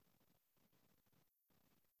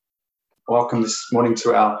Welcome this morning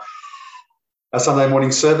to our Sunday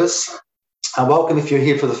morning service. Welcome if you're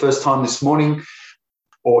here for the first time this morning,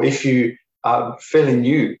 or if you are fairly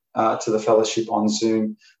new to the fellowship on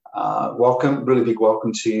Zoom. Welcome, really big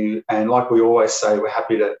welcome to you. And like we always say, we're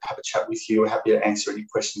happy to have a chat with you. We're happy to answer any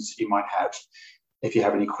questions that you might have, if you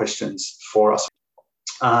have any questions for us.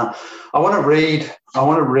 I want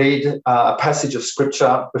to read a passage of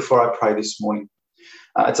scripture before I pray this morning.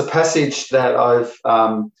 It's a passage that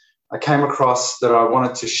I came across that I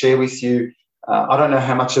wanted to share with you. I don't know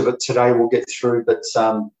how much of it today we'll get through, but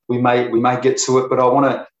we may get to it. But I want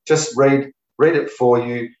to just read it for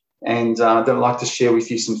you, and then I'd like to share with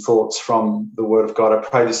you some thoughts from the Word of God. I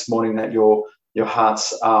pray this morning that your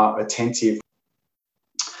hearts are attentive.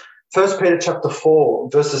 1 Peter chapter 4,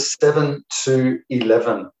 verses 7 to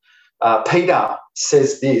 11. Peter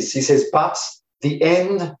says this. He says, "But the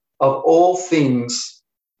end of all things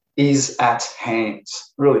is at hand."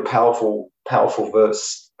 Really powerful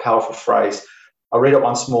verse, powerful phrase. I'll read it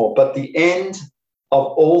once more. "But the end of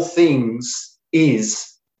all things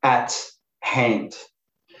is at hand.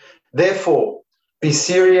 Therefore, be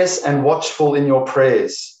serious and watchful in your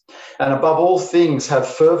prayers, and above all things have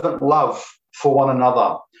fervent love for one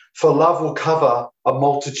another, for love will cover a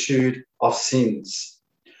multitude of sins.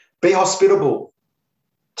 Be hospitable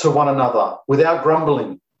to one another without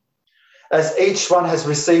grumbling. As each one has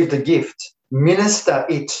received a gift, minister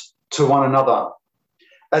it to one another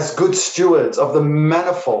as good stewards of the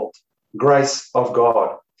manifold grace of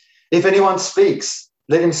God. If anyone speaks,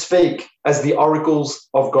 let him speak as the oracles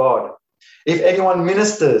of God. If anyone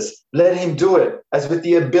ministers, let him do it as with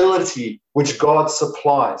the ability which God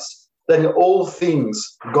supplies, that in all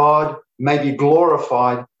things God may be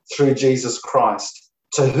glorified through Jesus Christ,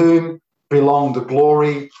 to whom belong the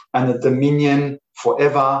glory and the dominion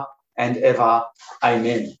forever and ever.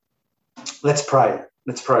 Amen." Let's pray.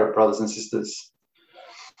 Let's pray, brothers and sisters.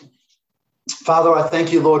 Father, I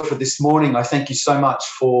thank you, Lord, for this morning. I thank you so much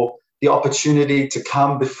for the opportunity to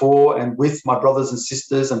come before and with my brothers and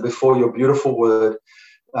sisters and before your beautiful word,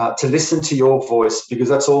 to listen to your voice, because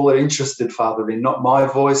that's all we're interested, Father, in. Not my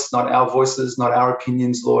voice, not our voices, not our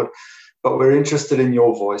opinions, Lord, but we're interested in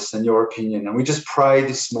your voice and your opinion. And we just pray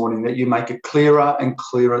this morning that you make it clearer and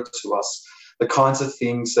clearer to us, the kinds of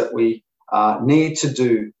things that we need to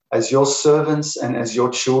do as your servants and as your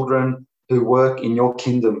children who work in your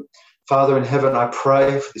kingdom. Father in heaven, I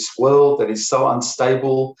pray for this world that is so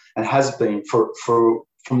unstable and has been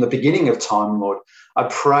from the beginning of time, Lord. I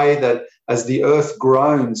pray that as the earth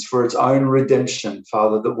groans for its own redemption,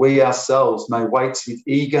 Father, that we ourselves may wait with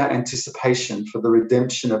eager anticipation for the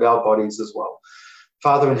redemption of our bodies as well.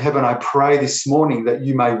 Father in heaven, I pray this morning that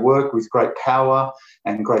you may work with great power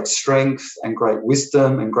and great strength and great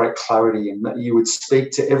wisdom and great clarity, and that you would speak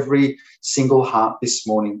to every single heart this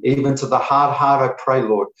morning, even to the hard heart. I pray,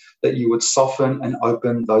 Lord, that you would soften and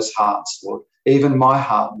open those hearts, Lord. Even my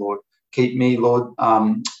heart, Lord. Keep me, Lord,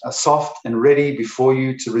 soft and ready before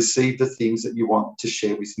you to receive the things that you want to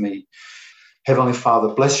share with me. Heavenly Father,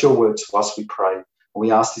 bless your word to us, we pray. And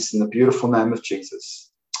we ask this in the beautiful name of Jesus.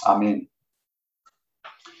 Amen.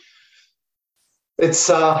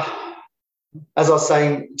 It's, as I was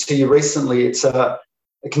saying to you recently, it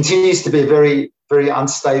continues to be a very, very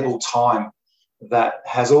unstable time that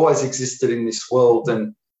has always existed in this world,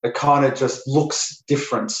 and it kind of just looks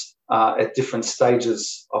different at different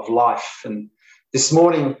stages of life. And this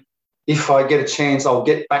morning, if I get a chance, I'll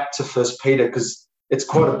get back to 1 Peter, because it's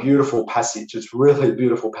quite a beautiful passage. It's really a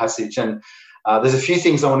beautiful passage. And there's a few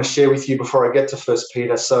things I want to share with you before I get to 1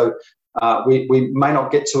 Peter. So we may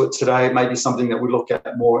not get to it today. It may be something that we look at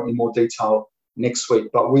in more detail next week,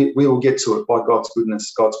 but we will get to it by God's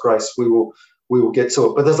goodness, God's grace. We will get to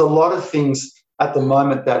it. But there's a lot of things at the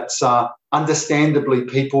moment that understandably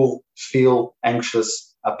people feel anxious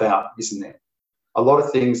about, isn't there? A lot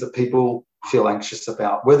of things that people feel anxious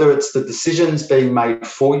about, whether it's the decisions being made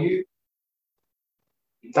for you,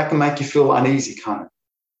 that can make you feel uneasy, can't it?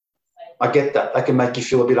 I get that. That can make you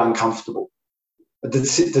feel a bit uncomfortable. The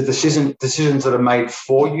decisions that are made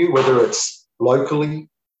for you, whether it's locally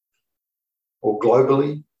or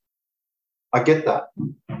globally, I get that,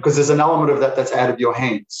 because there's an element of that that's out of your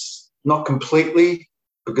hands. Not completely,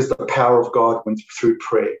 because the power of God went through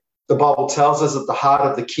prayer. The Bible tells us that the heart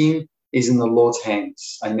of the king is in the Lord's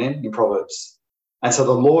hands. Amen, in Proverbs. And so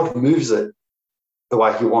the Lord moves it the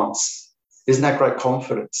way he wants. Isn't that great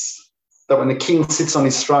confidence? That when the king sits on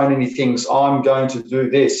his throne and he thinks, I'm going to do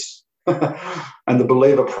this, and the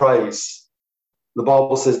believer prays, the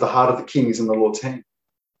Bible says the heart of the king is in the Lord's hand.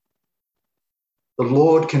 The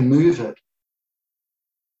Lord can move it.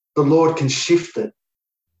 The Lord can shift it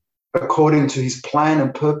according to his plan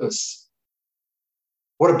and purpose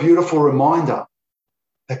What a beautiful reminder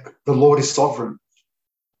that the Lord is sovereign.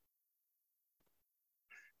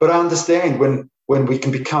 But I understand when we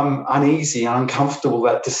can become uneasy and uncomfortable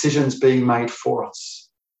about decisions being made for us,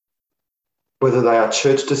 whether they are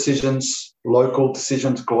church decisions, local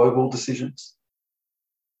decisions, global decisions.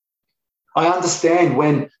 I understand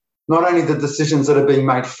when not only the decisions that are being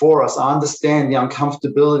made for us, I understand the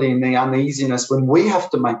uncomfortability and the uneasiness when we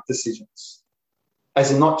have to make decisions, as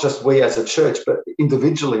in not just we as a church, but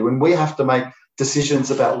individually, when we have to make decisions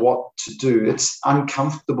about what to do. It's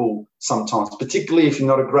uncomfortable sometimes, particularly if you're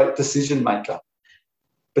not a great decision maker,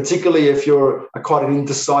 particularly if you're quite an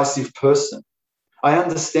indecisive person. I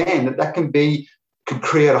understand that can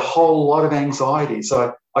create a whole lot of anxiety.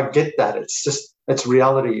 So I get that. It's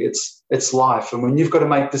reality. It's life. And when you've got to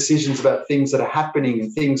make decisions about things that are happening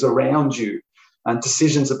and things around you, and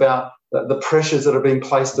decisions about the pressures that are being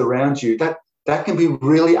placed around you, that can be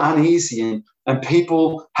really uneasy, and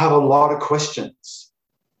people have a lot of questions.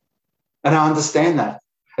 And I understand that.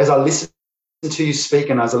 As I listen to you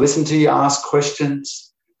speak and as I listen to you ask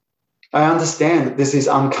questions, I understand that there's this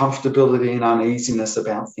uncomfortability and uneasiness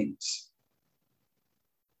about things.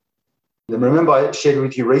 And remember, I shared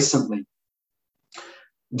with you recently,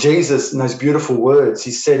 Jesus, in those beautiful words,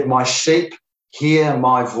 he said, "My sheep hear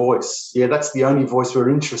my voice." Yeah, that's the only voice we're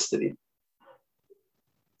interested in.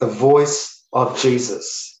 The voice of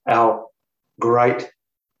Jesus, our great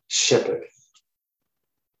shepherd.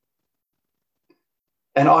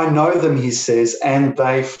 "And I know them," he says, "and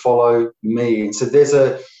they follow me." And so there's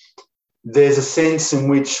a sense in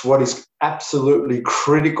which what is absolutely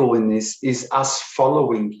critical in this is us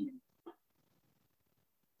following him,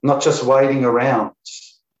 not just waiting around.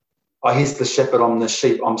 "Oh, he's the shepherd, I'm the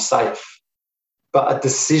sheep, I'm safe." But a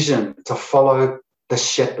decision to follow the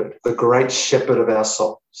shepherd, the great shepherd of our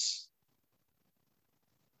souls.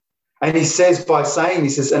 And he says,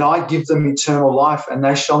 "And I give them eternal life, and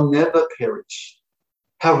they shall never perish."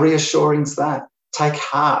 How reassuring is that? Take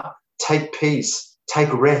heart, take peace,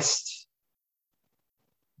 take rest.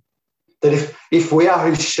 That if we are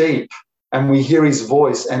his sheep and we hear his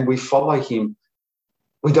voice and we follow him,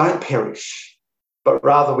 we don't perish, but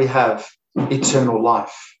rather we have eternal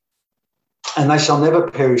life. "And they shall never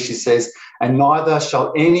perish," he says, "and neither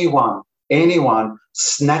shall anyone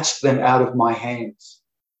snatch them out of my hands."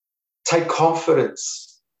 Take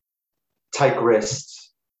confidence, take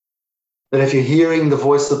rest. That if you're hearing the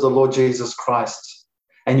voice of the Lord Jesus Christ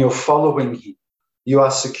and you're following him, you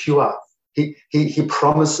are secure. He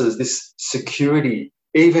promises this security,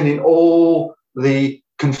 even in all the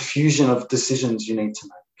confusion of decisions you need to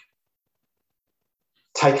make.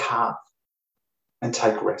 Take heart and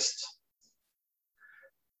take rest.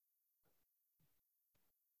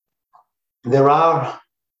 There are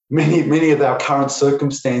many of our current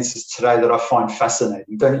circumstances today that I find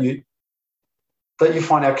fascinating, don't you? Don't you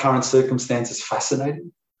find our current circumstances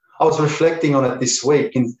fascinating? I was reflecting on it this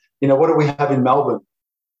week, and what do we have in Melbourne?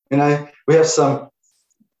 We have some,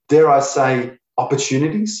 dare I say,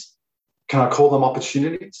 opportunities. Can I call them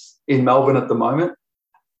opportunities in Melbourne at the moment?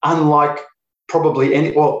 Unlike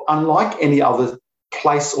any other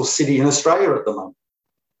place or city in Australia at the moment.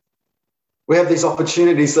 We have these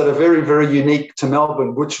opportunities that are very, very unique to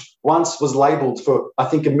Melbourne, which once was labelled for, I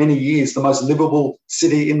think, in many years, the most livable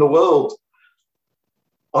city in the world.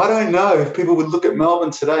 I don't know if people would look at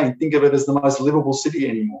Melbourne today and think of it as the most livable city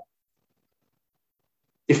anymore.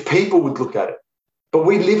 If people would look at it. But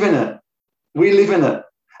we live in it. We live in it.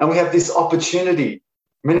 And we have this opportunity.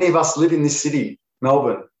 Many of us live in this city,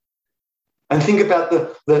 Melbourne. And think about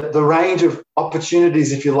the range of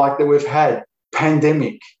opportunities, if you like, that we've had.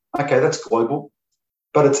 Pandemic. Okay, that's global.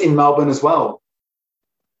 But it's in Melbourne as well.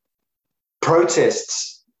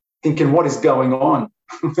 Protests. Thinking, what is going on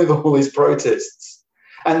with all these protests?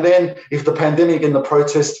 And then if the pandemic and the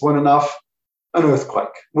protests weren't enough, an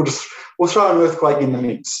earthquake. We'll throw an earthquake in the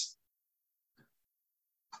mix.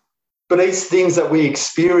 But these things that we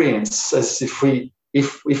experience, as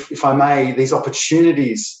if I may, these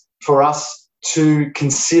opportunities for us to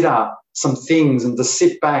consider some things and to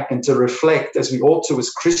sit back and to reflect, as we ought to as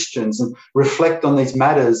Christians, and reflect on these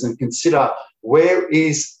matters and consider, where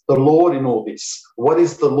is the Lord in all this? What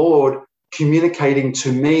is the Lord communicating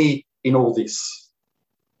to me in all this?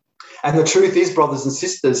 And the truth is, brothers and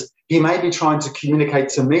sisters, he may be trying to communicate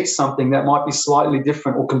to me something that might be slightly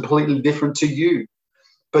different or completely different to you.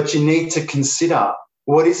 But you need to consider,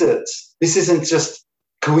 what is it? This isn't just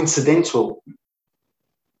coincidental.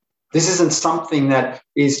 This isn't something that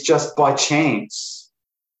is just by chance.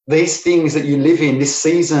 These things that you live in, this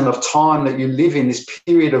season of time that you live in, this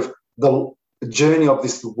period of the journey of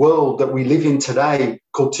this world that we live in today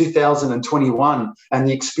called 2021, and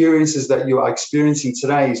the experiences that you are experiencing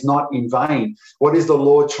today is not in vain. What is the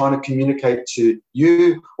Lord trying to communicate to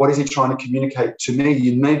you? What is he trying to communicate to me?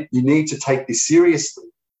 You need to take this seriously.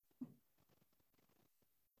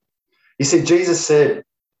 You see, Jesus said,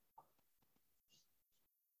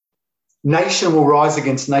 nation will rise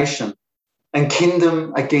against nation and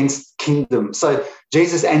kingdom against kingdom. So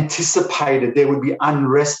Jesus anticipated there would be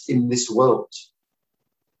unrest in this world.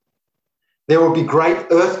 There will be great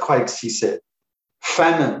earthquakes, he said,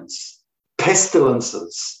 famines,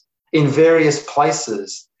 pestilences in various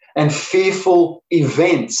places, and fearful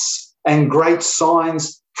events and great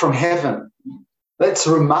signs from heaven. That's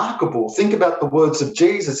remarkable. Think about the words of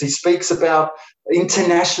Jesus. He speaks about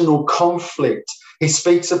international conflict. He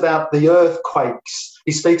speaks about the earthquakes.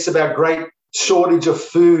 He speaks about great shortage of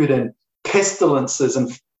food and pestilences.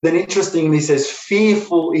 And then interestingly, he says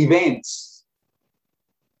fearful events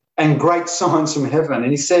and great signs from heaven.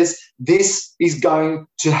 And he says this is going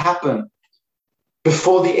to happen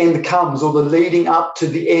before the end comes, or the leading up to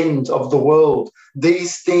the end of the world.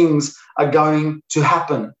 These things are going to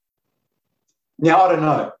happen. Now, I don't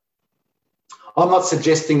know. I'm not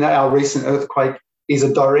suggesting that our recent earthquake is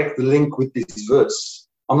a direct link with this verse.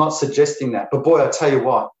 I'm not suggesting that. But boy, I tell you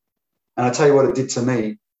what, and I tell you what it did to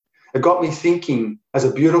me. It got me thinking as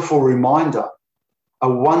a beautiful reminder, a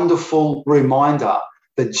wonderful reminder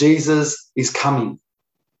that Jesus is coming.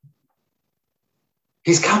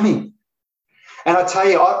 He's coming. And I tell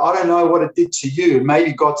you, I don't know what it did to you.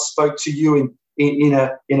 Maybe God spoke to you in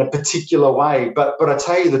a particular way. But I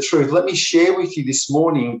tell you the truth. Let me share with you this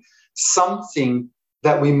morning something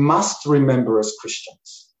that we must remember as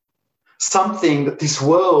Christians, something that this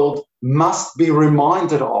world must be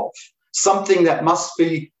reminded of, something that must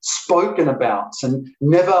be spoken about and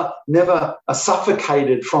never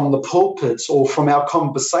suffocated from the pulpits or from our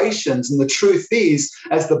conversations. And the truth is,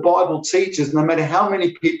 as the Bible teaches, no matter how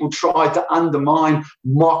many people try to undermine,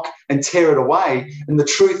 mock, and tear it away, and the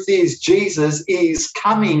truth is, Jesus is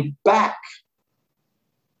coming back.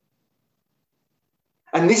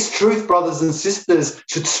 And this truth, brothers and sisters,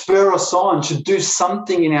 should spur us on, should do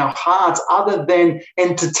something in our hearts other than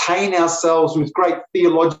entertain ourselves with great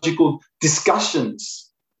theological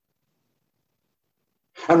discussions.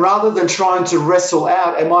 And rather than trying to wrestle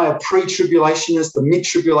out, am I a pre-tribulationist, a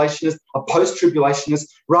mid-tribulationist, a post-tribulationist,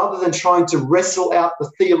 rather than trying to wrestle out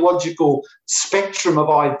the theological spectrum of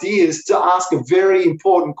ideas, to ask a very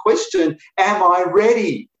important question, am I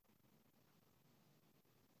ready?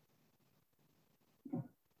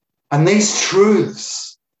 And these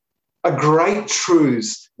truths are great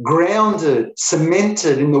truths, grounded,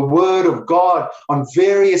 cemented in the Word of God on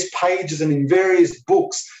various pages and in various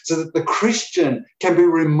books, so that the Christian can be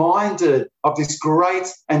reminded of this great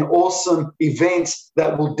and awesome event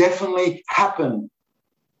that will definitely happen,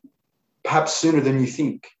 perhaps sooner than you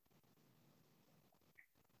think.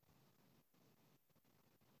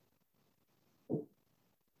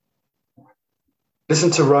 Listen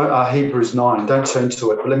to Hebrews 9. Don't turn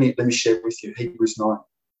to it, but let me share with you Hebrews 9.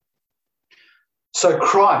 So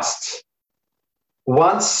Christ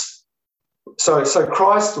was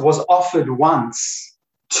offered once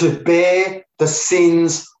to bear the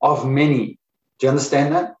sins of many. Do you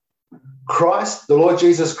understand that? Christ, the Lord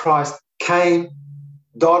Jesus Christ, came,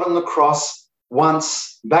 died on the cross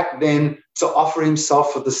once back then to offer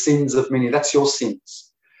himself for the sins of many. That's your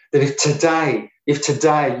sins. That if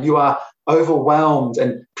today you are overwhelmed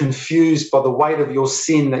and confused by the weight of your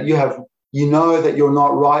sin, that you know that you're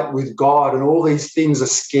not right with God, and all these things are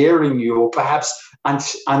scaring you, or perhaps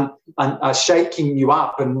shaking you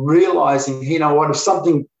up, and realizing, you know what, if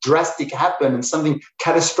something drastic happened and something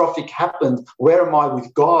catastrophic happened, where am I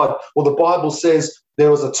with God? Well, the Bible says there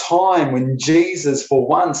was a time when Jesus for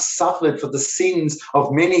once suffered for the sins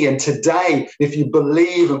of many. And today, if you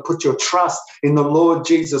believe and put your trust in the Lord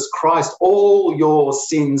Jesus Christ, all your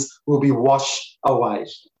sins will be washed away.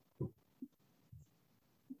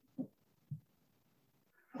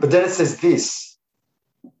 But then it says this: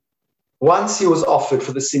 once he was offered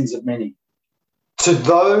for the sins of many. To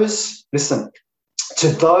those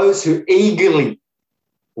who eagerly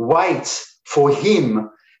wait for him,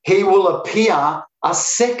 he will appear a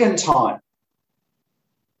second time,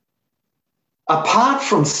 apart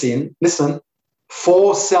from sin,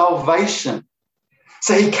 for salvation.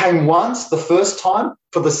 So he came once, the first time,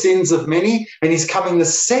 for the sins of many, and he's coming the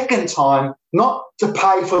second time, not to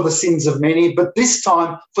pay for the sins of many, but this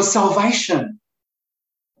time for salvation.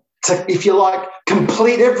 To, if you like,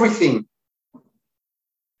 complete everything.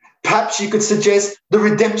 Perhaps you could suggest the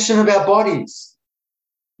redemption of our bodies.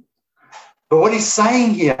 But what he's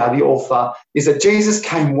saying here, the author, is that Jesus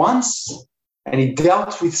came once and he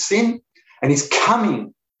dealt with sin, and he's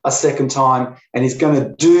coming a second time, and he's going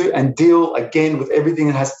to do and deal again with everything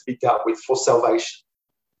that has to be dealt with for salvation.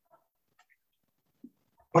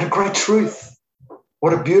 What a great truth.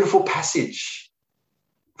 What a beautiful passage.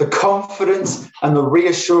 The confidence and the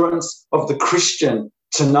reassurance of the Christian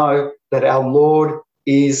to know that our Lord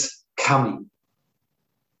is coming.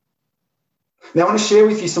 Now, I want to share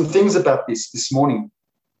with you some things about this morning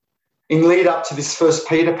in lead up to this 1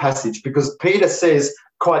 Peter passage, because Peter says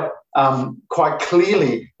quite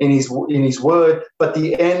clearly in his word, but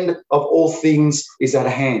the end of all things is at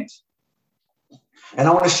hand. And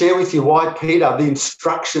I want to share with you why Peter, the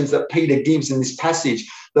instructions that Peter gives in this passage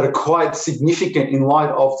that are quite significant in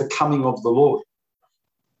light of the coming of the Lord.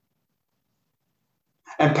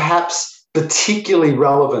 And perhaps particularly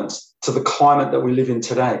relevant to the climate that we live in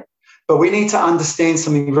today. But we need to understand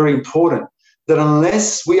something very important, that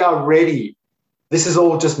unless we are ready, this is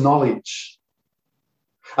all just knowledge.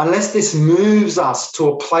 Unless this moves us to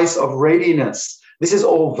a place of readiness, this is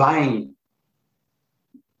all vain.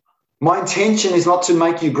 My intention is not to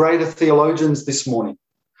make you greater theologians this morning.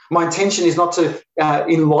 My intention is not to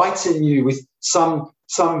enlighten you with some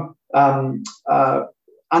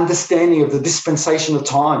understanding of the dispensation of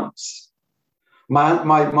times.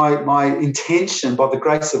 My intention, by the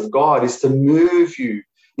grace of God, is to move you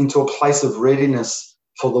into a place of readiness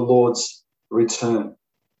for the Lord's return,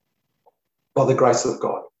 by the grace of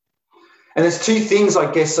God. And there's two things,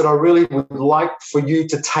 I guess, that I really would like for you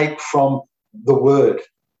to take from the word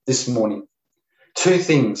this morning. Two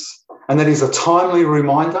things, and that is a timely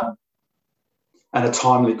reminder and a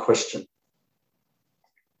timely question.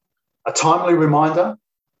 A timely reminder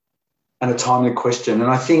and a timely question.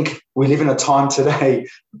 And I think we live in a time today,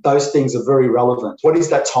 those things are very relevant. What is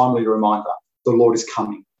that timely reminder? The Lord is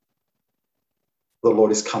coming. The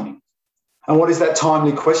Lord is coming. And what is that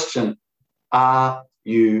timely question? Are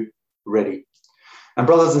you ready? And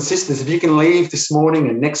brothers and sisters, if you can leave this morning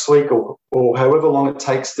and next week or however long it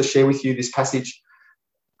takes to share with you this passage,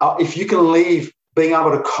 if you can leave being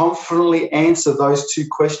able to confidently answer those two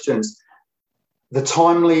questions, the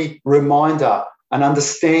timely reminder, an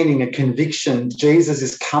understanding, a conviction, Jesus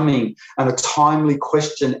is coming, and a timely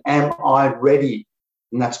question, am I ready?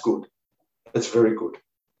 And that's good. That's very good.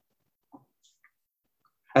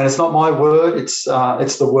 And it's not my word, it's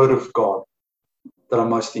the word of God that I'm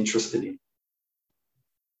most interested in.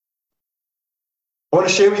 I want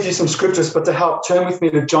to share with you some scriptures, but to help, turn with me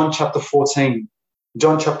to John chapter 14.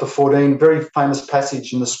 John chapter 14, very famous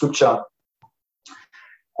passage in the scripture.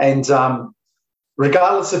 And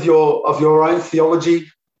regardless of your own theology,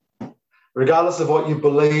 regardless of what you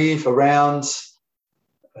believe around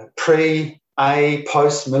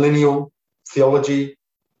post-millennial theology,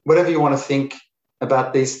 whatever you want to think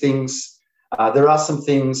about these things, there are some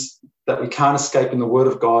things that we can't escape in the Word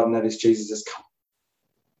of God, and that is Jesus is coming.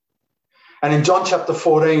 And in John chapter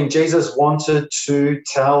 14, Jesus wanted to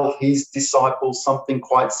tell his disciples something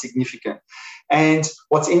quite significant. And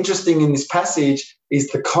what's interesting in this passage is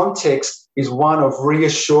the context is one of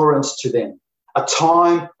reassurance to them, a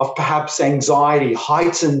time of perhaps anxiety,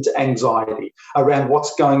 heightened anxiety around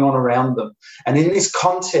what's going on around them. And in this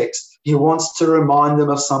context, he wants to remind them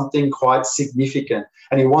of something quite significant,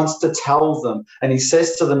 and he wants to tell them. And he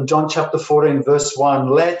says to them, John chapter 14, verse 1,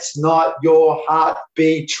 let not your heart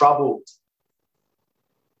be troubled.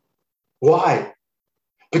 Why?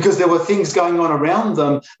 Because there were things going on around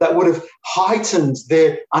them that would have heightened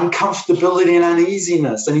their uncomfortability and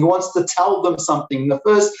uneasiness. And he wants to tell them something. The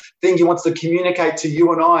first thing he wants to communicate to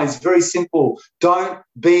you and I is very simple. Don't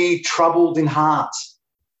be troubled in heart.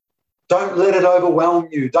 Don't let it overwhelm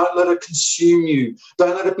you. Don't let it consume you.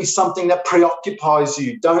 Don't let it be something that preoccupies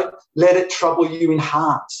you. Don't let it trouble you in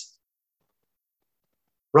heart.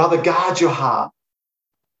 Rather, guard your heart.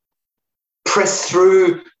 Press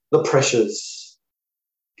through the pressures.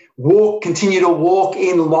 Continue to walk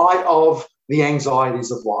in light of the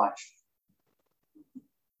anxieties of life.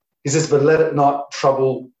 He says, but let it not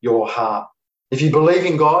trouble your heart. If you believe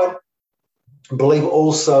in God, believe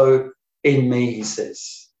also in me, he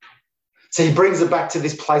says. So he brings it back to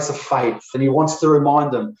this place of faith, and he wants to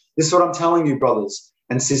remind them, this is what I'm telling you, brothers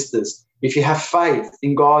and sisters. If you have faith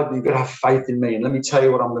in God, you've got to have faith in me. And let me tell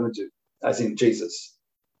you what I'm going to do, as in Jesus.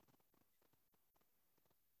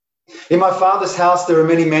 In my Father's house, there are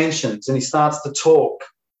many mansions, and he starts to talk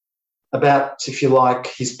about, if you like,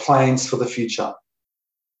 his plans for the future.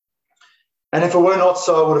 And if it were not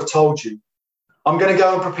so, I would have told you. I'm going to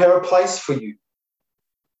go and prepare a place for you.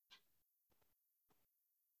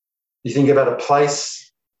 You think about a place,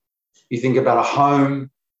 you think about a home,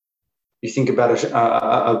 You think about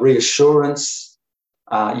a reassurance.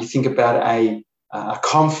 You think about a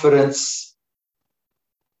confidence.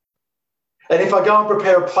 And if I go and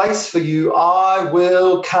prepare a place for you, I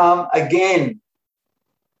will come again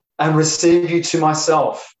and receive you to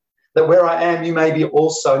myself, that where I am, you may be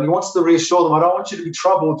also. And he wants to reassure them, I don't want you to be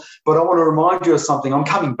troubled, but I want to remind you of something. I'm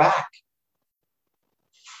coming back.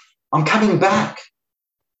 I'm coming back.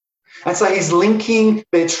 And so he's linking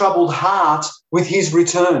their troubled heart with his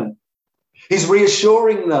return. He's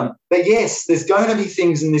reassuring them that, yes, there's going to be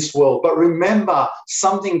things in this world, but remember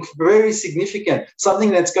something very significant, something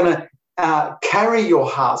that's going to carry your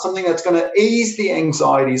heart, something that's going to ease the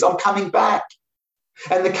anxieties. I'm coming back.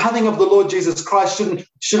 And the coming of the Lord Jesus Christ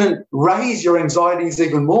shouldn't raise your anxieties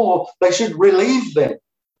even more. They should relieve them.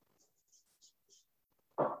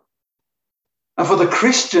 And for the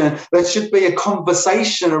Christian, there should be a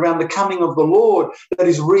conversation around the coming of the Lord that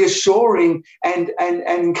is reassuring and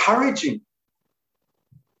encouraging.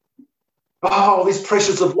 Oh, these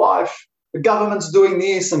pressures of life. The government's doing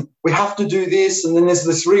this and we have to do this. And then there's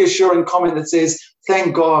this reassuring comment that says,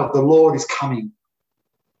 thank God the Lord is coming.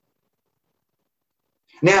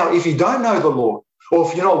 Now, if you don't know the Lord, or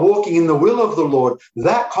if you're not walking in the will of the Lord,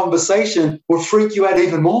 that conversation will freak you out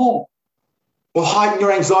even more. Will heighten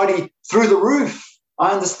your anxiety through the roof.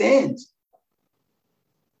 I understand.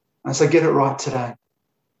 And so get it right today.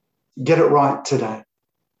 Get it right today.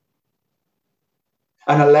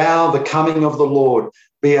 And allow the coming of the Lord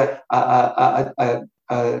be an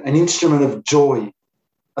instrument of joy,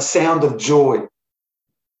 a sound of joy,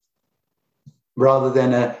 rather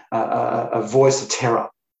than a voice of terror.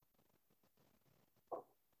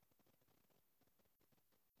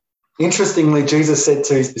 Interestingly, Jesus said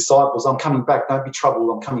to his disciples, I'm coming back, don't be troubled,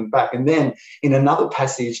 I'm coming back. And then in another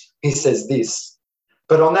passage, he says this,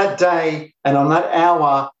 but on that day and on that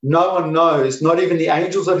hour, no one knows, not even the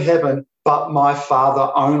angels of heaven, but my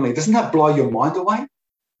Father only. Doesn't that blow your mind away?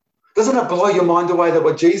 Doesn't it blow your mind away that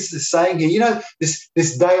what Jesus is saying here, you know,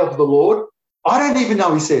 this day of the Lord, I don't even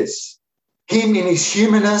know, he says, him in his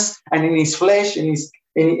humanness and in his flesh, in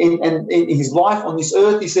his life on this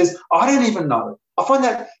earth, he says, I don't even know. I find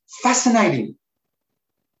that fascinating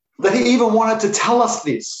that he even wanted to tell us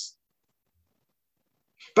this.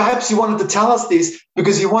 Perhaps he wanted to tell us this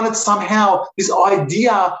because he wanted somehow this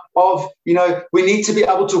idea of, you know, we need to be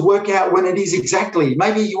able to work out when it is exactly.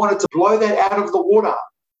 Maybe he wanted to blow that out of the water.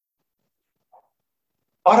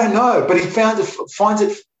 I don't know, but I find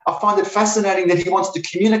it fascinating that he wants to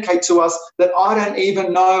communicate to us that I don't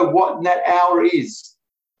even know what that hour is,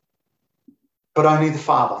 but only the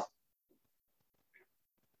Father.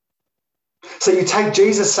 So you take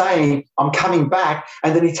Jesus saying, I'm coming back,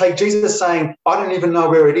 and then you take Jesus saying, I don't even know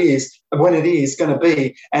where it is, when it is going to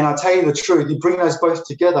be. And I tell you the truth, you bring those both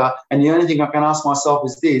together, and the only thing I can ask myself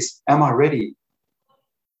is this, am I ready?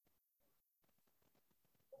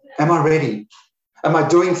 Am I ready? Am I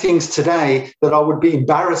doing things today that I would be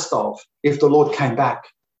embarrassed of if the Lord came back?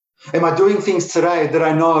 Am I doing things today that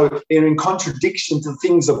I know are in contradiction to the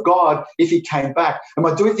things of God if he came back? Am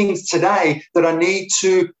I doing things today that I need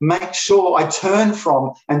to make sure I turn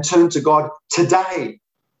from and turn to God today?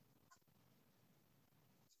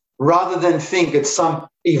 Rather than think it's some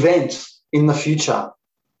event in the future.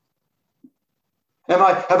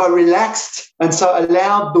 Have I relaxed and so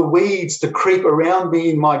allowed the weeds to creep around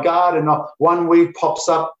me in my garden? One weed pops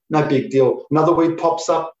up, no big deal. Another weed pops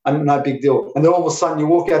up, and no big deal. And then all of a sudden you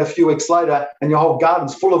walk out a few weeks later and your whole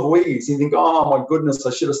garden's full of weeds. You think, oh, my goodness,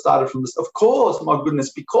 I should have started from this. Of course, my goodness,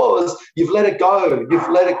 because you've let it go. You've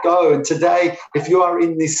let it go. And today, if you are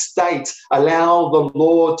in this state, allow the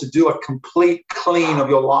Lord to do a complete clean of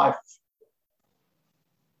your life.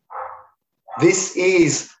 This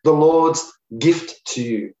is the Lord's gift to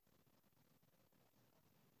you.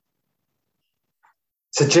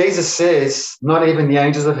 So Jesus says, not even the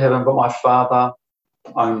angels of heaven, but my Father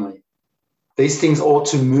only. These things ought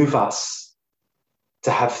to move us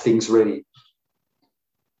to have things ready.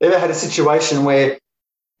 Ever had a situation where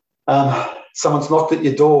someone's knocked at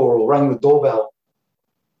your door or rang the doorbell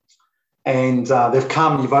and they've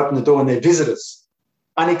come, you've opened the door and they're visitors,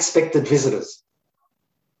 unexpected visitors.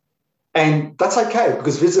 And that's okay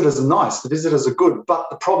because visitors are nice. The visitors are good. But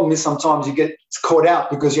the problem is sometimes you get caught out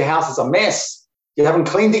because your house is a mess. You haven't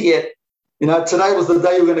cleaned it yet. You know, today was the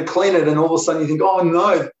day you were going to clean it and all of a sudden you think, oh,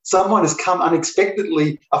 no, someone has come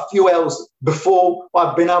unexpectedly a few hours before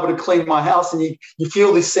I've been able to clean my house, and you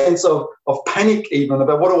feel this sense of panic even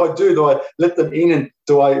about what do I do? Do I let them in and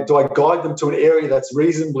do I guide them to an area that's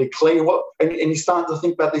reasonably clean? And you start to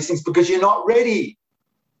think about these things because you're not ready.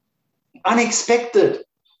 Unexpected.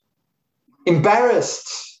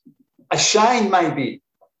 Embarrassed, ashamed maybe.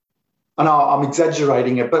 I know I'm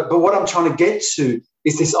exaggerating it, but what I'm trying to get to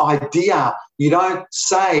is this idea. You don't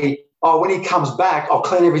say, oh, when he comes back, I'll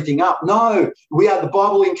clean everything up. No, the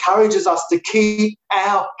Bible encourages us to keep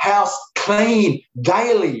our house clean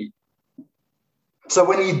daily. So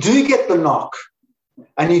when you do get the knock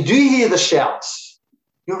and you do hear the shouts,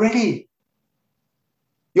 you're ready.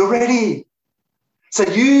 You're ready. So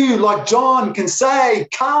you, like John, can say,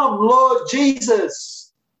 come, Lord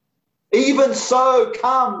Jesus. Even so,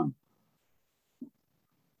 come.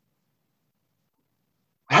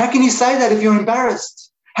 How can you say that if you're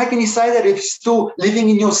embarrassed? How can you say that if you're still living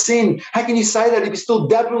in your sin? How can you say that if you're still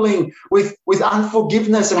dabbling with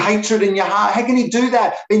unforgiveness and hatred in your heart? How can you do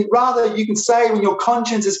that? And rather, you can say when your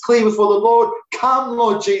conscience is clear before the Lord, come,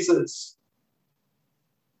 Lord Jesus.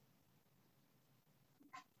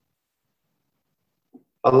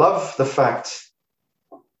 I love the fact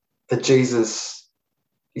that Jesus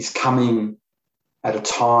is coming at a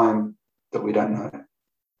time that we don't know.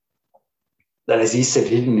 That, as he said,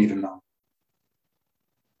 he didn't even know.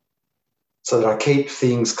 So that I keep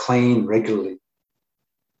things clean regularly.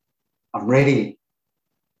 I'm ready.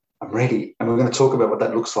 I'm ready. And we're going to talk about what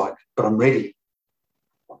that looks like. But I'm ready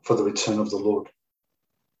for the return of the Lord.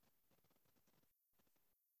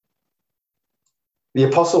 The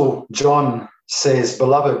Apostle John says,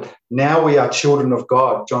 beloved, now we are children of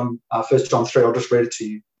God. 1 John 3, I'll just read it to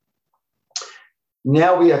you.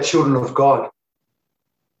 Now we are children of God.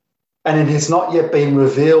 And it has not yet been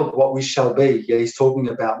revealed what we shall be. Yeah, he's talking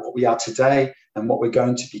about what we are today and what we're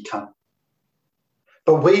going to become.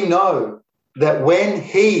 But we know that when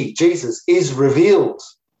he, Jesus, is revealed,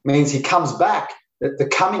 means he comes back, that the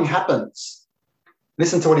coming happens.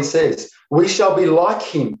 Listen to what he says. We shall be like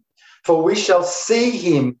him, for we shall see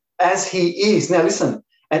him as he is. Now listen,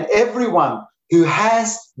 and everyone who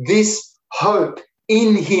has this hope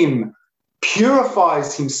in him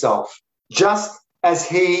purifies himself just as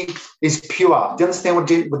he is pure. Do you understand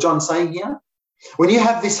what John's saying here? When you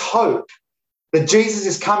have this hope that Jesus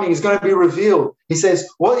is coming, is going to be revealed, he says,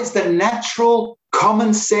 what is the natural,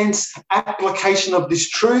 common sense application of this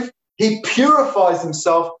truth? He purifies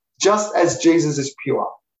himself just as Jesus is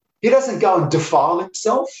pure. He doesn't go and defile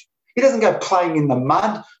himself. He doesn't go playing in the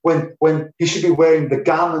mud when he should be wearing the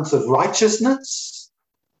garments of righteousness.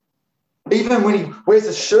 Even when he wears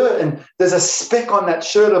a shirt and there's a speck on that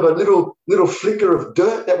shirt of a little flicker of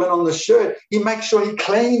dirt that went on the shirt, he makes sure he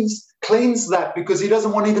cleans that because he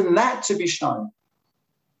doesn't want even that to be shown.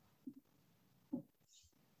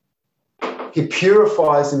 He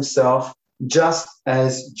purifies himself just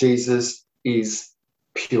as Jesus is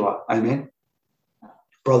pure. Amen.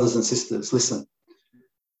 Brothers and sisters, listen.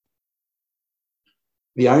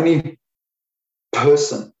 The only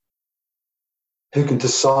person who can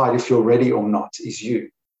decide if you're ready or not is you.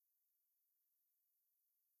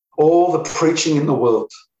 All the preaching in the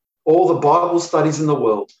world, all the Bible studies in the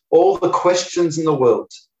world, all the questions in the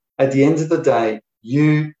world, at the end of the day,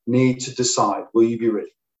 you need to decide, will you be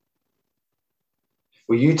ready?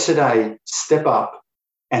 Will you today step up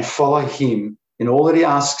and follow him in all that he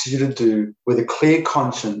asks you to do with a clear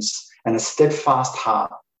conscience and a steadfast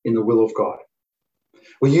heart in the will of God?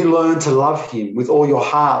 Will you learn to love him with all your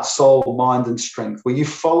heart, soul, mind, and strength? Will you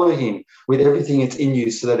follow him with everything that's in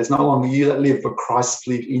you so that it's no longer you that live, but Christ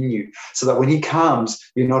live in you, so that when he comes,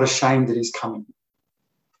 you're not ashamed that he's coming.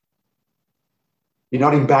 You're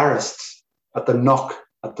not embarrassed at the knock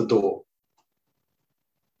at the door.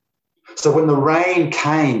 So when the rain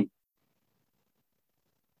came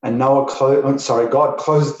and God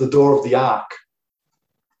closed the door of the ark,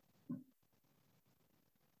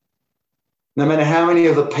 no matter how many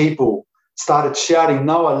of the people started shouting,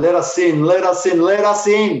 Noah, let us in, let us in, let us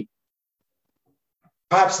in.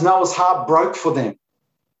 Perhaps Noah's heart broke for them.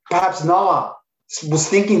 Perhaps Noah was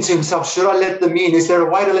thinking to himself, should I let them in? Is there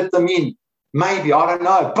a way to let them in? Maybe, I don't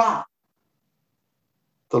know. But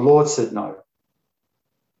the Lord said no.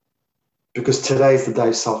 Because today is the day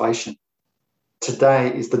of salvation.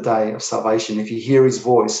 Today is the day of salvation. If you hear his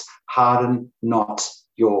voice, harden not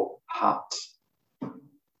your heart.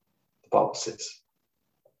 Bible says.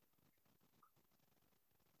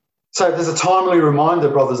 So there's a timely reminder,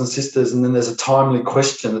 brothers and sisters, and then there's a timely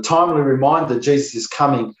question. The timely reminder, Jesus is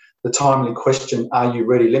coming. The timely question, are you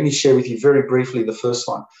ready? Let me share with you very briefly the first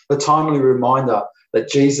one. The timely reminder that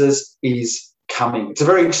Jesus is coming. It's a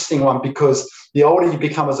very interesting one because the older you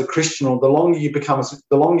become as a Christian, or the longer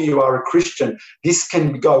you are a Christian, this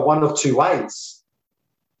can go one of two ways.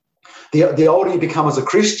 The older you become as a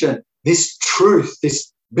Christian, this truth,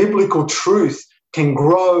 this biblical truth can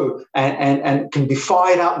grow and can be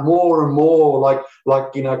fired up more and more,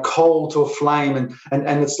 like coal to a flame,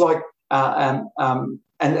 and it's like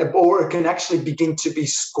or it can actually begin to be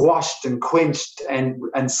squashed and quenched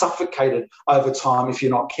and suffocated over time if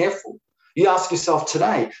you're not careful. You ask yourself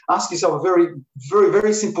today, ask yourself a very, very,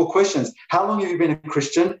 very simple questions. How long have you been a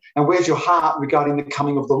Christian, and where's your heart regarding the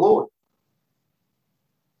coming of the Lord?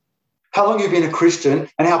 How long have you been a Christian,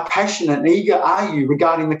 and how passionate and eager are you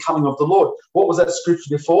regarding the coming of the Lord? What was that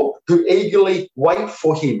scripture before? Who eagerly wait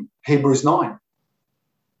for him, Hebrews 9.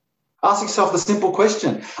 Ask yourself the simple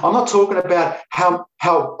question. I'm not talking about how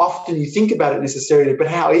often you think about it necessarily, but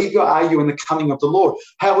how eager are you in the coming of the Lord?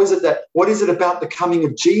 What is it about the coming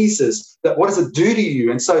of Jesus what does it do to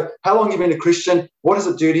you? And so how long have you been a Christian? What does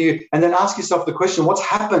it do to you? And then ask yourself the question, what's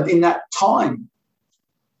happened in that time?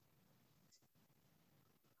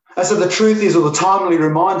 And so the truth is, or the timely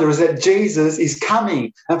reminder is that Jesus is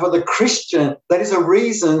coming. And for the Christian, that is a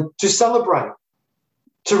reason to celebrate,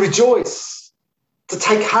 to rejoice, to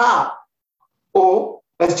take heart, or,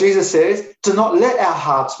 as Jesus says, to not let our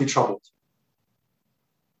hearts be troubled.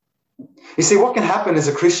 You see, what can happen as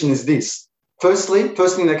a Christian is this. First thing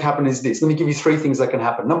that can happen is this. Let me give you 3 things that can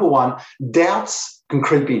happen. Number 1, doubts can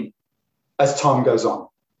creep in as time goes on.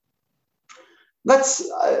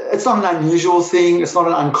 It's not an unusual thing. It's not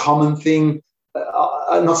an uncommon thing.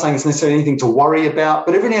 I'm not saying it's necessarily anything to worry about,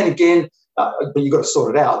 but every now and again, but you've got to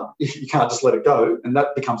sort it out. You can't just let it go, and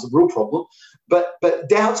that becomes a real problem. But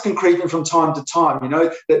doubts can creep in from time to time. You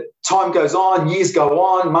know, that time goes on, years go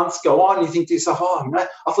on, months go on. You think to yourself,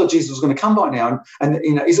 I thought Jesus was going to come by now, and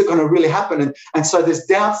is it going to really happen? And so there's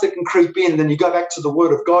doubts that can creep in. Then you go back to the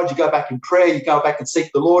Word of God. You go back in prayer. You go back and seek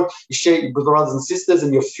the Lord. You share with brothers and sisters,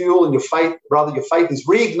 and your fuel and your faith is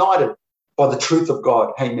reignited by the truth of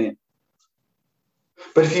God. Amen.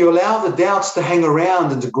 But if you allow the doubts to hang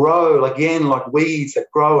around and to grow again like weeds that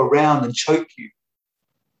grow around and choke you,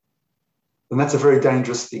 then that's a very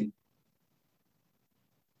dangerous thing.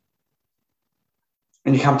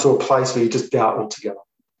 And you come to a place where you just doubt altogether.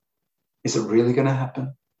 Is it really going to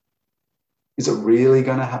happen? Is it really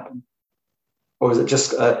going to happen? Or is it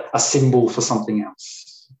just a symbol for something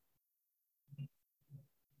else?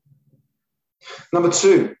 Number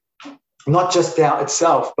 2, not just doubt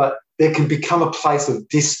itself, but there can become a place of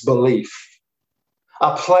disbelief,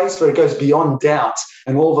 a place where it goes beyond doubt,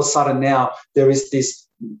 and all of a sudden now there is this,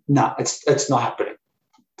 it's not happening.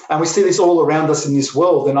 And we see this all around us in this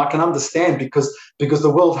world, and I can understand because the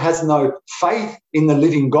world has no faith in the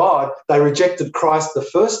living God. They rejected Christ the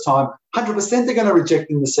first time. 100% they're going to reject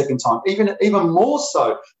him the second time. Even more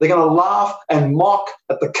so, they're going to laugh and mock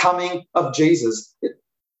at the coming of Jesus.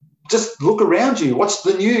 Just look around you, watch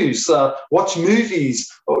the news, watch movies,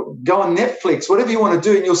 or go on Netflix, whatever you want to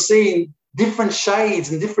do, and you'll see in different shades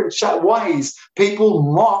and different ways people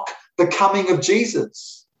mock the coming of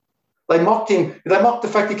Jesus. They mocked him. They mocked the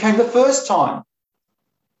fact he came the first time.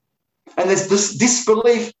 And there's this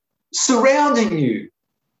disbelief surrounding you.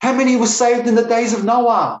 How many were saved in the days of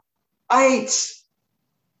Noah? 8.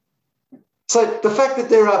 So the fact that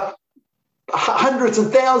there are hundreds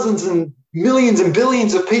and thousands and millions and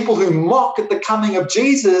billions of people who mock at the coming of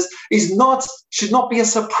Jesus should not be a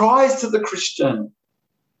surprise to the Christian.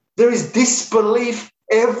 There is disbelief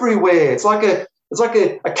everywhere. It's like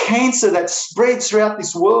a cancer that spreads throughout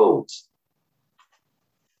this world.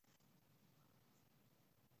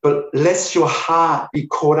 But lest your heart be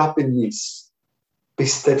caught up in this, be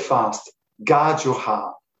steadfast. Guard your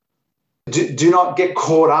heart. Do not get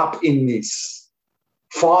caught up in this.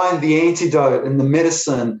 Find the antidote and the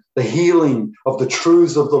medicine, the healing of the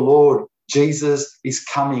truths of the Lord. Jesus is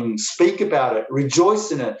coming. Speak about it.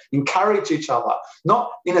 Rejoice in it. Encourage each other.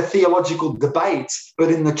 Not in a theological debate,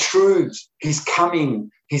 but in the truths. He's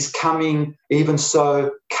coming. He's coming. Even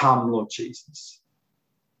so, come, Lord Jesus.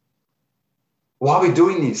 Why are we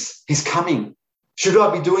doing this? He's coming. Should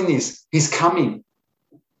I be doing this? He's coming.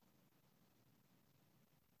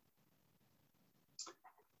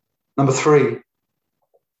 Number 3.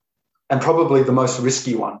 And probably the most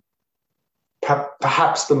risky one,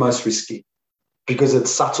 perhaps the most risky, because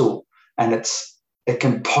it's subtle and it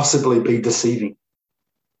can possibly be deceiving.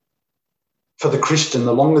 For the Christian,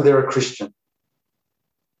 the longer they're a Christian,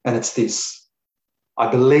 and it's this: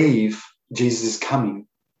 I believe Jesus is coming,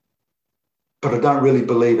 but I don't really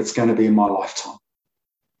believe it's going to be in my lifetime.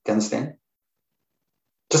 Do you understand?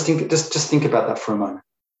 Just think about that for a moment.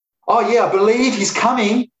 Oh yeah, I believe he's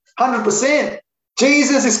coming, 100%.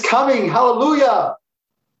 Jesus is coming. Hallelujah.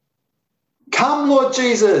 Come, Lord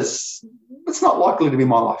Jesus. It's not likely to be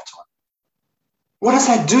my lifetime. What does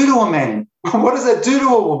that do to a man? What does that do to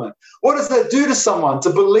a woman? What does that do to someone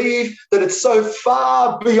to believe that it's so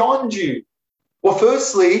far beyond you? Well,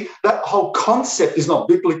 firstly, that whole concept is not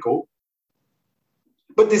biblical.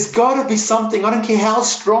 But there's got to be something. I don't care how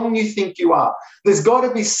strong you think you are. There's got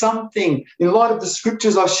to be something, in light of the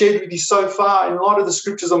scriptures I've shared with you so far, in light of the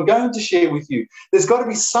scriptures I'm going to share with you, there's got to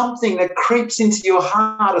be something that creeps into your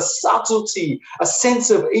heart, a subtlety, a sense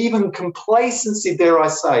of even complacency, dare I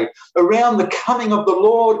say, around the coming of the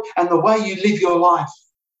Lord and the way you live your life.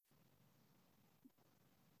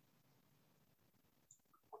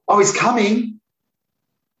 Oh, he's coming,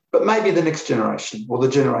 but maybe the next generation or the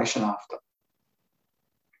generation after.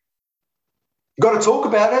 Got to talk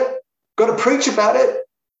about it, got to preach about it,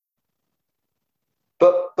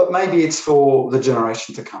 but maybe it's for the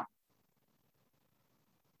generation to come.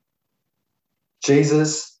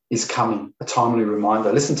 Jesus is coming, a timely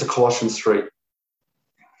reminder. Listen to Colossians 3.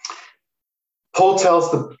 Paul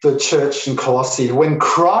tells the church in Colossae, when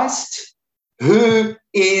Christ, who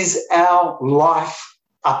is our life,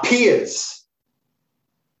 appears.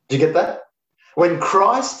 Do you get that? When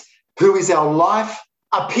Christ, who is our life,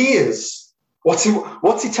 appears. What's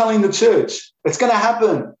he telling the church? It's going to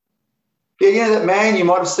happen. Yeah, you know that man you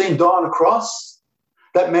might have seen die on a cross?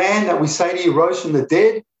 That man that we say to you rose from the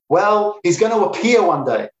dead? Well, he's going to appear one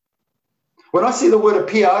day. When I see the word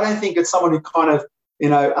appear, I don't think it's someone who kind of,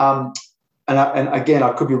 and again,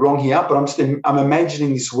 I could be wrong here, but I'm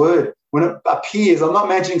imagining this word. When it appears, I'm not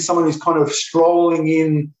imagining someone who's kind of strolling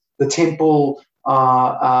in the temple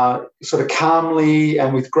sort of calmly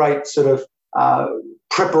and with great sort of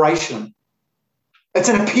preparation. It's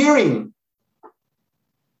an appearing.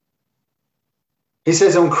 He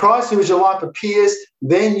says, when Christ, who is your life, appears,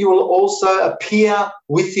 then you will also appear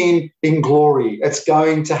with him in glory. It's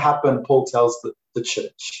going to happen, Paul tells the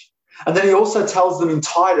church. And then he also tells them in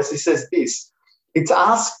Titus, he says this, it's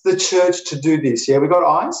asked the church to do this. Yeah, we've got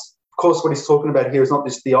eyes. Of course, what he's talking about here is not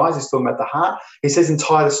just the eyes, he's talking about the heart. He says in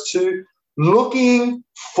Titus 2, looking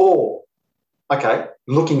for. Okay,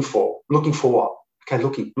 looking for. Looking for what?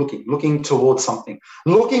 Okay, looking towards something.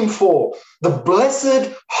 Looking for the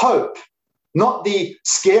blessed hope, not the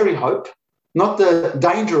scary hope, not the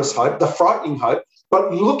dangerous hope, the frightening hope,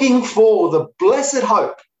 but looking for the blessed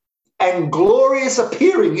hope and glorious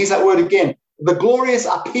appearing, here's that word again, the glorious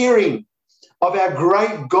appearing of our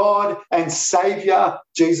great God and Saviour,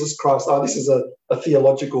 Jesus Christ. Oh, this is a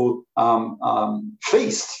theological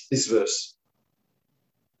feast, this verse.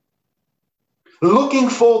 Looking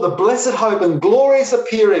for the blessed hope and glorious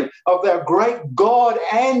appearing of our great God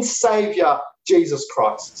and Saviour, Jesus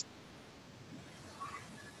Christ.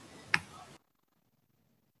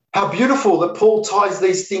 How beautiful that Paul ties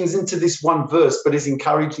these things into this one verse, but is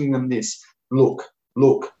encouraging them this. Look.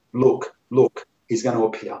 He's going to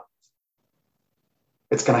appear.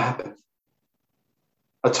 It's going to happen.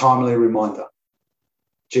 A timely reminder.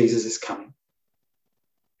 Jesus is coming.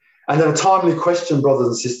 And then a timely question, brothers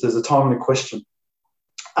and sisters, a timely question.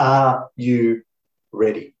 Are you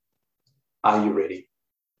ready? Are you ready?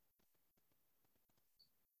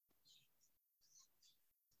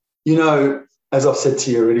 You know, as I've said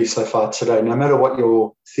to you already so far today, no matter what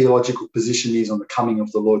your theological position is on the coming of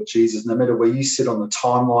the Lord Jesus, no matter where you sit on the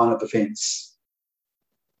timeline of events,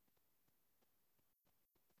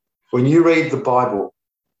 when you read the Bible,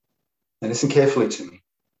 and listen carefully to me,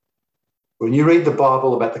 when you read the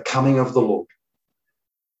Bible about the coming of the Lord,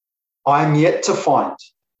 I am yet to find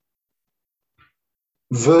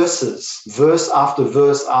verses, verse after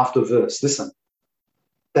verse after verse, listen,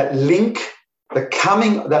 that link the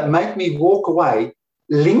coming, that make me walk away,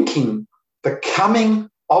 linking the coming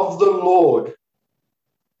of the Lord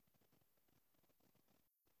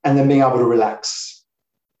and then being able to relax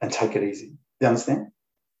and take it easy. Do you understand?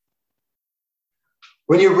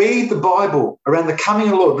 When you read the Bible around the coming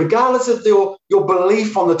of the Lord, regardless of your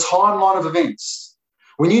belief on the timeline of events,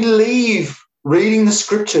 when you leave reading the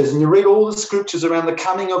scriptures and you read all the scriptures around the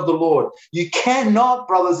coming of the Lord, you cannot,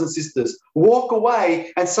 brothers and sisters, walk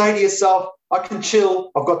away and say to yourself, I can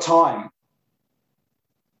chill, I've got time.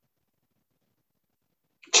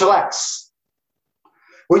 Chillax.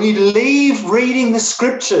 When you leave reading the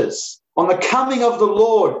scriptures on the coming of the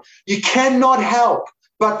Lord, you cannot help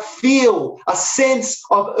but feel a sense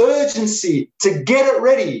of urgency to get it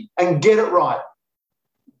ready and get it right.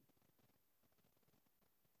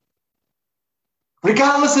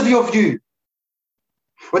 Regardless of your view,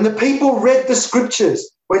 when the people read the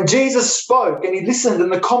scriptures, when Jesus spoke and he listened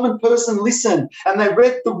and the common person listened and they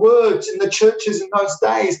read the words in the churches in those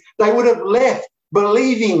days, they would have left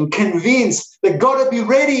believing, convinced they've got to be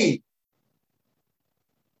ready.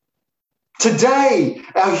 Today,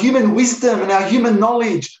 our human wisdom and our human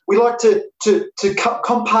knowledge, we like to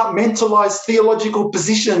compartmentalize theological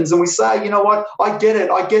positions, and we say, you know what, I get it.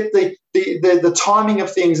 I get the timing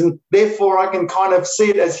of things, and therefore I can kind of see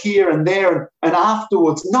it as here and there and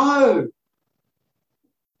afterwards. No.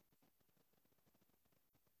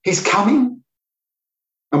 He's coming,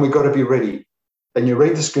 and we've got to be ready. And you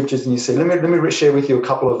read the scriptures and you say, let me share with you a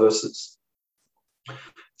couple of verses.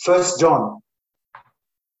 1 John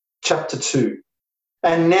chapter 2.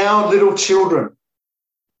 And now, little children,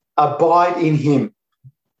 abide in him,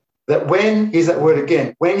 that when, here's that word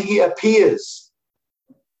again, when he appears,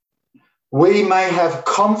 we may have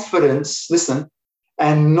confidence, listen,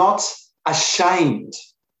 and not ashamed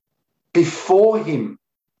before him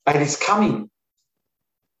at his coming.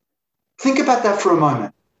 Think about that for a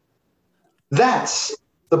moment. That's,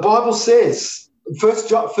 the Bible says, 1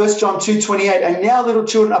 John 2:28, and now, little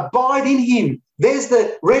children, abide in him. There's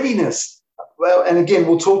the readiness. Well, and again,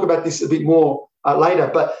 we'll talk about this a bit more later,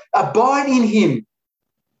 but abide in him.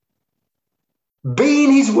 Be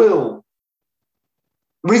in his will.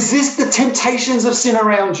 Resist the temptations of sin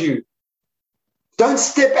around you. Don't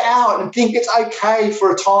step out and think it's okay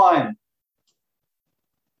for a time.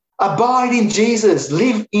 Abide in Jesus,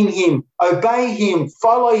 live in him, obey him,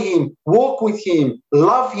 follow him, walk with him,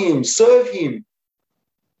 love him, serve him.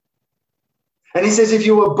 And he says, if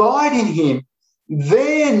you abide in him,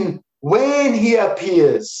 then when he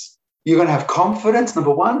appears, you're going to have confidence,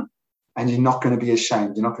 number one, and you're not going to be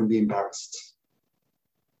ashamed. You're not going to be embarrassed.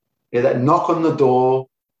 Yeah, that knock on the door,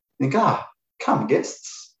 think, come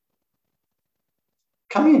guests,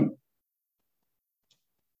 come in.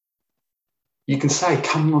 You can say,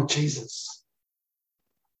 come Lord Jesus.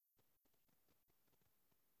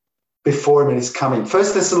 Before him it is coming. 1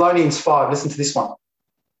 Thessalonians 5, listen to this one.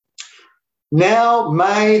 Now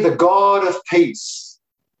may the God of peace,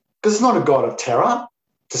 because it's not a God of terror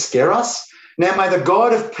to scare us. Now may the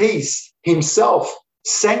God of peace himself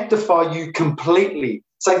sanctify you completely.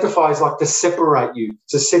 Sanctify is like to separate you,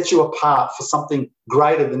 to set you apart for something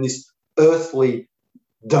greater than this earthly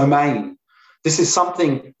domain. This is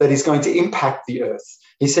something that is going to impact the earth.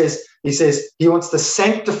 He says he wants to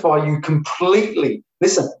sanctify you completely.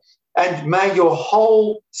 Listen, and may your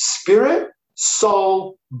whole spirit,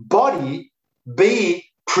 soul, body be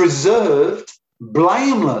preserved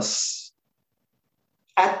blameless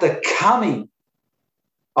at the coming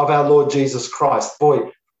of our Lord Jesus Christ.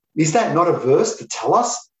 Boy, is that not a verse to tell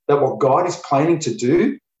us that what God is planning to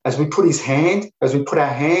do as we put our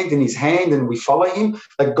hand in his hand and we follow him,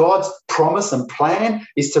 that God's promise and plan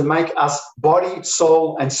is to make us body,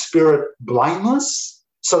 soul, and spirit blameless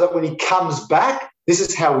so that when he comes back, this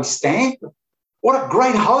is how we stand? What a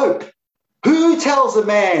great hope. Who tells a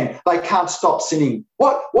man they can't stop sinning?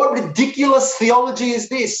 What ridiculous theology is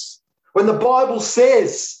this? When the Bible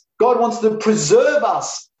says God wants to preserve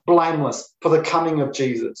us blameless for the coming of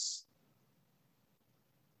Jesus.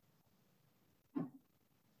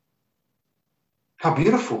 How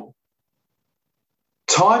beautiful.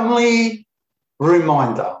 Timely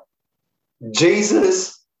reminder.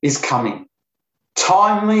 Jesus is coming.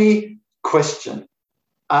 Timely question.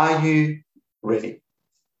 Are you ready?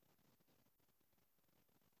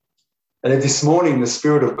 And if this morning the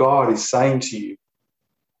Spirit of God is saying to you,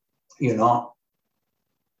 you're not,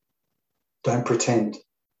 don't pretend,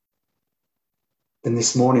 then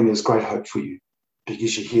this morning there's great hope for you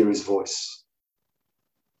because you hear his voice.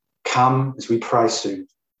 Come as we pray soon.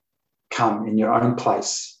 Come in your own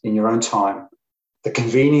place, in your own time, the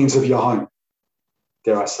convenience of your home,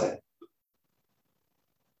 dare I say.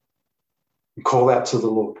 And call out to the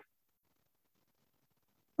Lord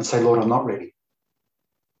and say, Lord, I'm not ready.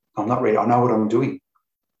 I'm not ready. I know what I'm doing.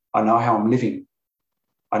 I know how I'm living.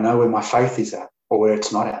 I know where my faith is at or where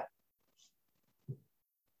it's not at.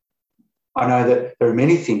 I know that there are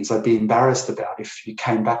many things I'd be embarrassed about if you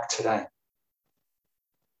came back today.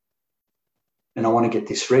 And I want to get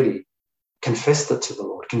this ready. Confess it to the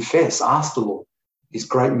Lord. Confess. Ask the Lord. His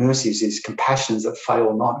great mercies, his compassions that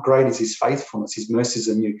fail not. Great is his faithfulness. His mercies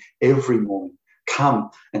are new every morning. Come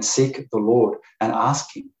and seek the Lord and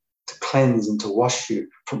ask him to cleanse and to wash you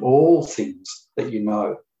from all things that you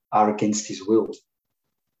know are against his will.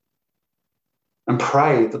 And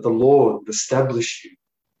pray that the Lord will establish you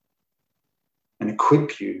and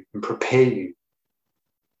equip you and prepare you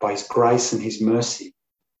by his grace and his mercy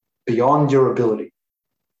beyond your ability,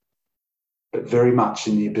 but very much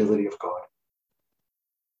in the ability of God.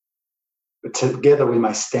 But together we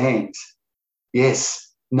may stand,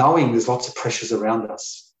 yes, knowing there's lots of pressures around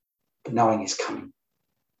us, but knowing he's coming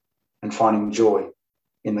and finding joy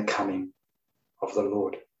in the coming of the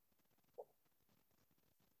Lord.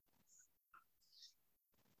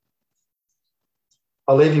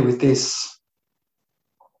 I'll leave you with this,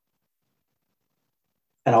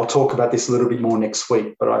 and I'll talk about this a little bit more next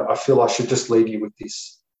week, but I feel I should just leave you with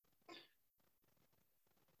this.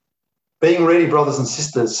 Being ready, brothers and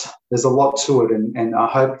sisters, there's a lot to it, and I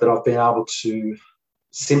hope that I've been able to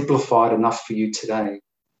simplify it enough for you today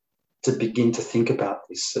to begin to think about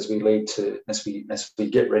this as we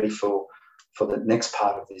get ready for the next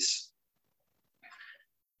part of this.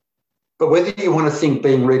 But whether you want to think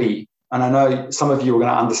being ready, and I know some of you are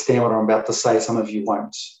going to understand what I'm about to say, some of you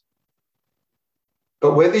won't.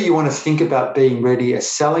 But whether you want to think about being ready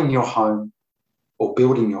as selling your home or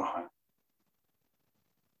building your home,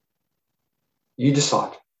 you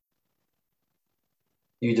decide.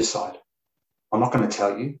 You decide. I'm not going to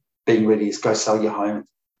tell you. Being ready is go sell your home,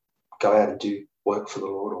 go out and do work for the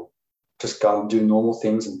Lord, or just go and do normal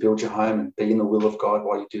things and build your home and be in the will of God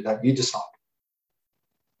while you do that. You decide.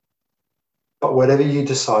 But whatever you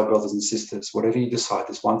decide, brothers and sisters, whatever you decide,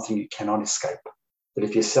 there's one thing you cannot escape. That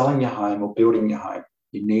if you're selling your home or building your home,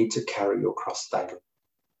 you need to carry your cross daily.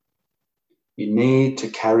 You need to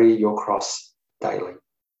carry your cross daily.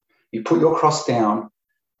 You put your cross down,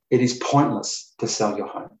 it is pointless to sell your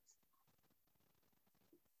home.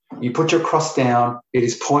 You put your cross down, it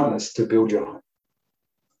is pointless to build your home.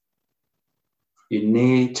 You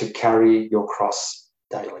need to carry your cross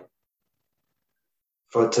daily.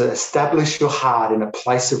 For to establish your heart in a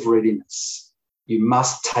place of readiness, you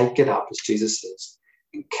must take it up, as Jesus says,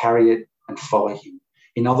 and carry it and follow him.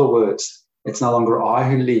 In other words, it's no longer I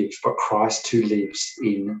who live, but Christ who lives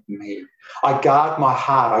in me. I guard my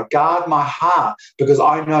heart because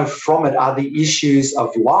I know from it are the issues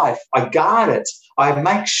of life. I guard it. I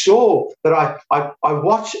make sure that I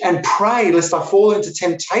watch and pray lest I fall into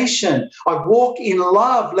temptation. I walk in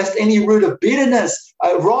love lest any root of bitterness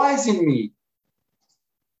arise in me.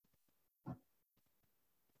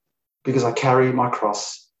 Because I carry my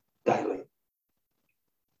cross daily.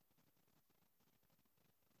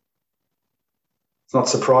 It's not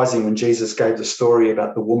surprising when Jesus gave the story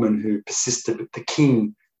about the woman who persisted with the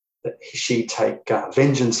king that she take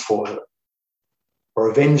vengeance for her or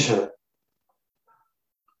avenge her.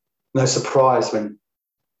 No surprise when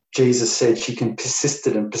Jesus said she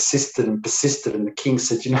persisted and persisted and persisted, and the king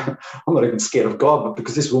said, I'm not even scared of God, but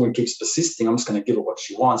because this woman keeps persisting, I'm just going to give her what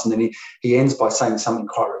she wants. And then he ends by saying something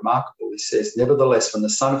quite remarkable. He says, nevertheless, when the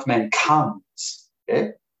Son of Man comes,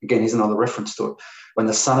 again, here's another reference to it. When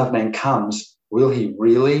the Son of Man comes, will he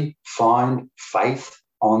really find faith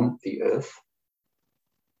on the earth?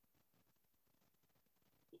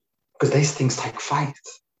 Because these things take faith.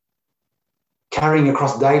 Carrying a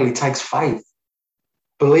cross daily takes faith.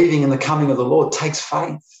 Believing in the coming of the Lord takes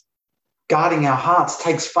faith. Guarding our hearts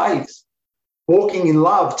takes faith. Walking in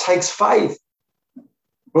love takes faith.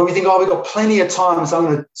 When we think, we've got plenty of time, so I'm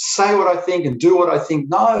going to say what I think and do what I think.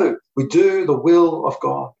 No, we do the will of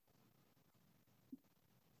God.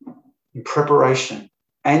 In preparation,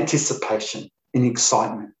 anticipation, in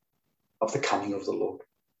excitement of the coming of the Lord.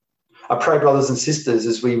 I pray, brothers and sisters,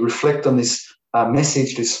 as we reflect on this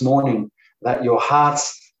message this morning, that your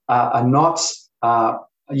hearts are not,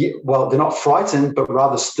 they're not frightened, but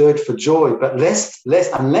rather stirred for joy. But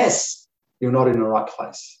unless you're not in the right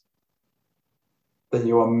place, then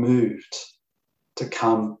you are moved to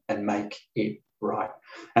come and make it right.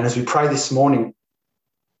 And as we pray this morning,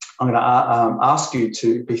 I'm going to ask you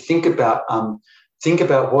to think about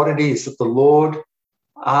what it is that the Lord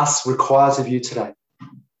requires of you today.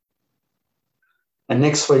 And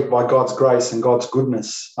next week, by God's grace and God's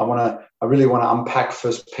goodness, I really want to unpack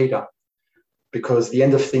 1 Peter, because the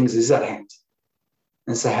end of things is at hand.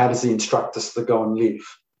 And so how does he instruct us to go and live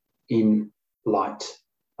in light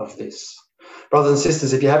of this? Brothers and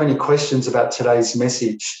sisters, if you have any questions about today's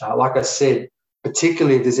message, like I said,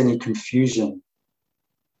 particularly if there's any confusion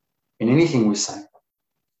in anything we say,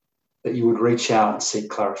 that you would reach out and seek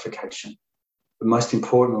clarification. But most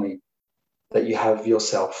importantly, that you have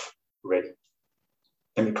yourself ready.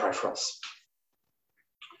 Let me pray for us.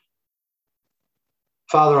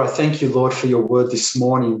 Father, I thank you, Lord, for your word this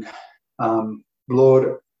morning.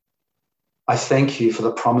 Lord, I thank you for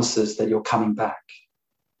the promises that you're coming back.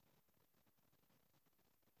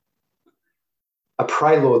 I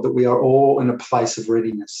pray, Lord, that we are all in a place of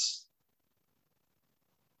readiness,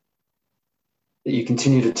 that you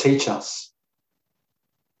continue to teach us,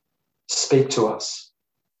 speak to us,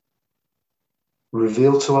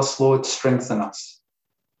 reveal to us, Lord, strengthen us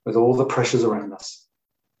with all the pressures around us.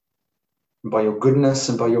 And by your goodness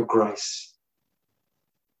and by your grace,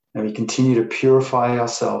 may we continue to purify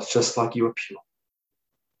ourselves just like you are pure,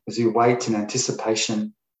 as we wait in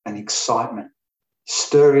anticipation and excitement.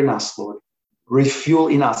 Stir in us, Lord. Refuel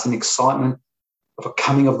in us an excitement of a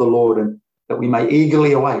coming of the Lord, and that we may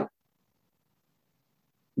eagerly await,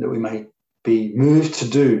 that we may be moved to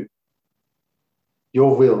do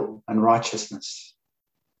your will and righteousness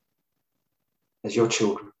as your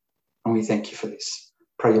children. And we thank you for this.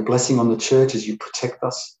 Pray your blessing on the church as you protect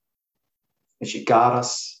us, as you guard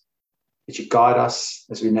us, as you guide us,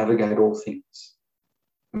 as we navigate all things.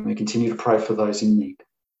 And we continue to pray for those in need.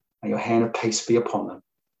 May your hand of peace be upon them.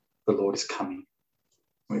 The Lord is coming.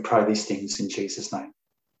 We pray these things in Jesus' name.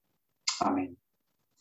 Amen.